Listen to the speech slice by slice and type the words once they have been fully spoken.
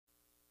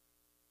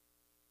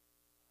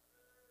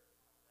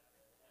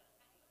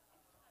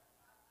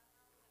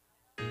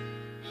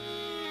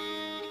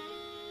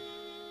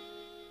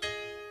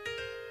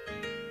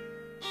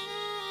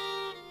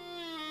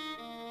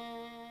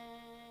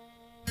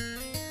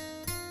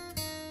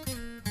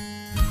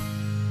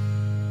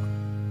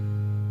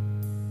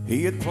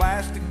He had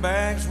plastic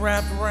bags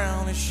wrapped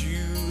around his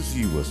shoes.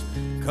 He was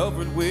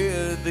covered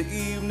with the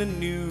evening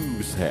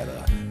news. Had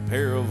a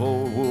pair of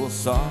old wool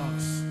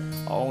socks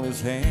on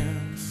his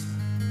hands.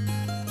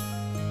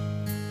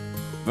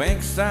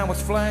 Bank sign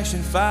was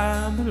flashing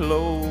 5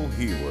 below.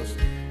 He was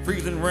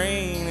freezing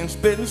rain and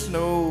spitting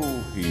snow.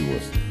 He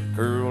was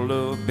curled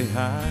up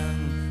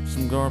behind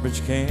some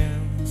garbage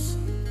cans.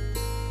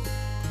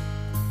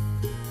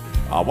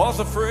 I was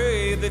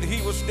afraid that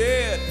he was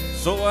dead,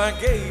 so I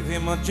gave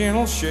him a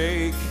gentle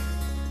shake.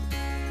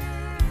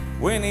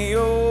 When he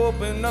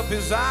opened up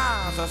his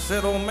eyes, I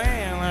said, "Oh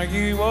man, are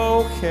you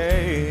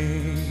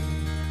okay?"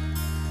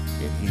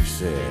 And he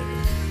said,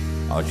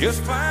 "I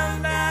just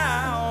climbed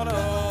out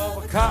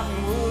of a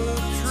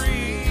cottonwood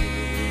tree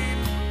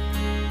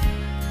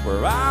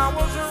where I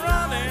was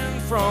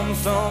running from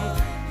some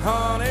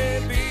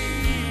honeybees,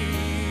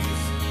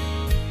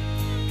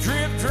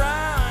 drip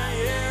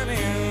drying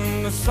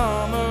in the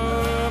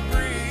summer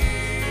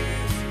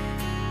breeze.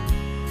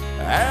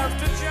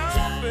 After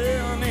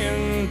jumping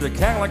into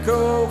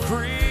Calico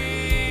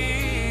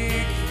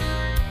Creek,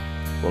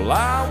 well,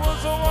 I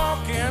was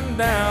walking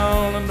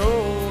down an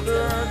old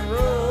dirt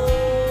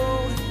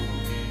road,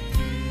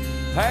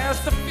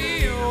 past a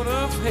field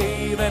of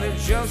hay that had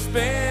just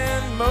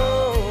been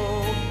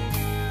mowed.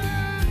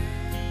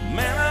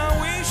 Man, I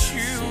wish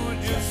you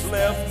just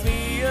left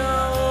me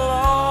alone,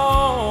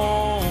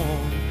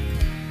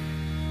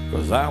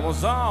 'cause I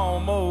was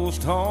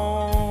almost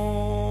home."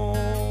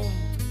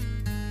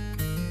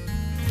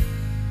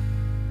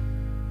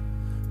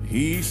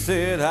 He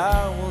said,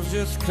 "I was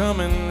just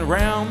coming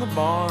around the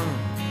barn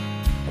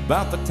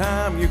about the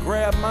time you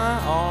grabbed my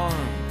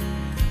arm,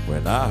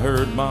 when I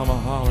heard Mama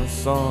holler,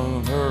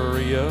 son,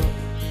 hurry up.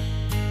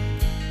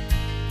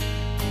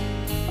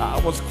 I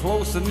was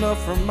close enough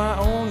from my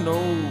own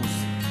nose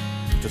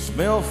to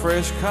smell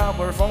fresh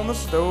cobbler from the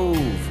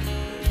stove,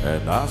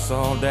 and I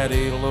saw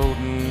Daddy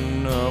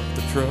loading up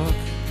the truck.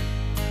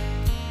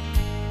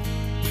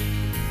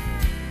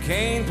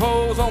 Cane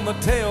poles on the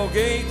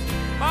tailgate,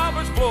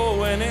 bobbers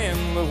blowing in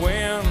the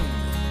wind.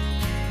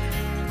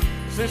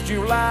 Since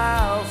July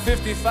of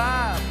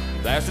 '55,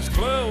 that's as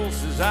close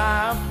as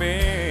I've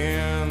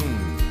been.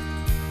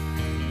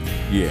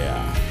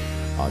 Yeah,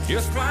 I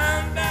just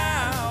climbed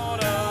out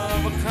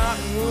of a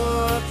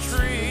cottonwood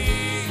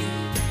tree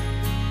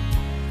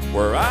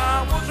where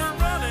I was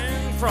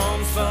running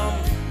from some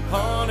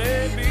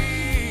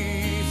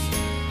honeybees,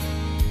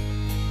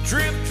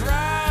 drip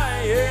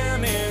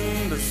drying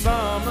in the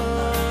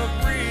summer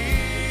breeze.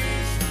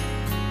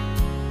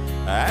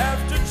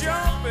 After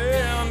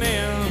jumping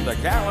in the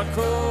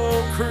Calico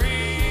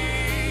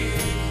Creek,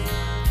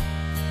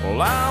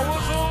 well, I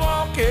was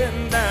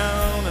walking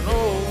down an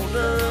old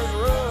dirt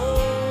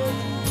road,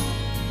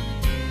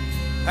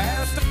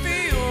 past a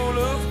field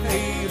of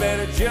hay that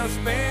had just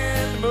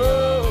been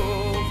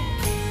mowed.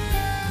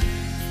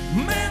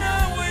 Man,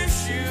 I wish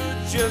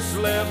you'd just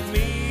left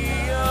me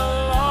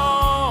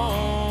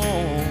alone.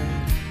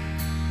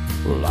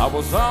 Well, I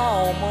was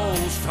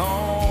almost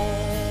home.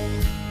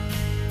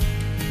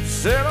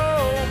 Said,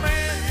 "Oh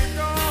man, you're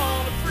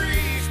gonna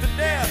freeze to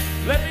death.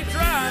 Let me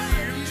drive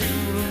you to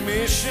the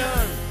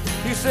mission."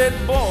 He said,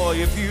 "Boy,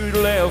 if you'd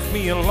left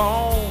me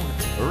alone,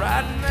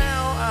 right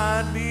now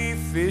I'd be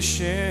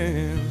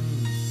fishing."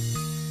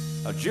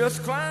 I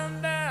just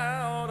climbed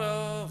out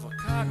of a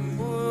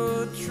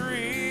cottonwood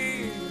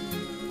tree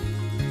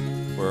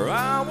where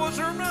I was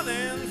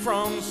running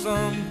from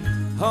some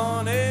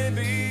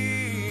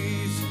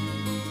honeybees,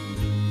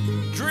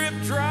 drip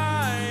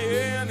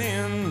drying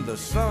in the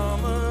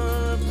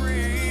summer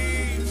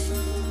breeze.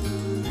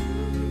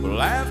 Well,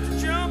 after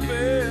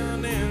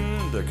jumping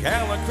into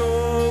Calico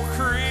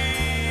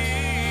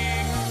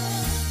Creek,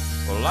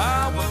 well,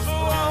 I was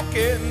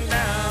walking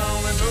down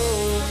an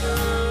old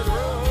dirt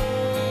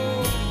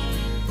road,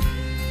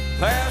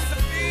 past a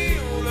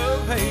field of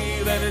hay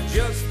that had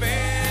just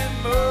been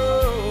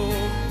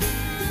mowed.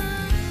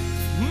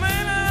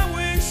 Man, I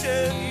wish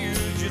that you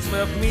just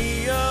left me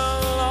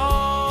alone,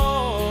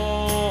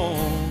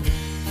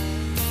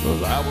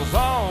 'cause I was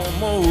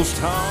almost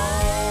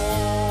home.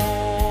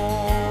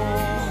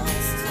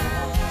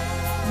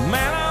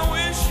 Man, I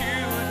wish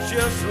you had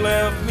just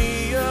left me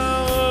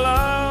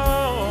alone.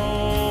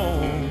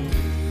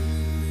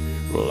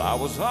 Well, I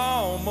was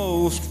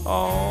almost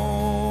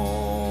home.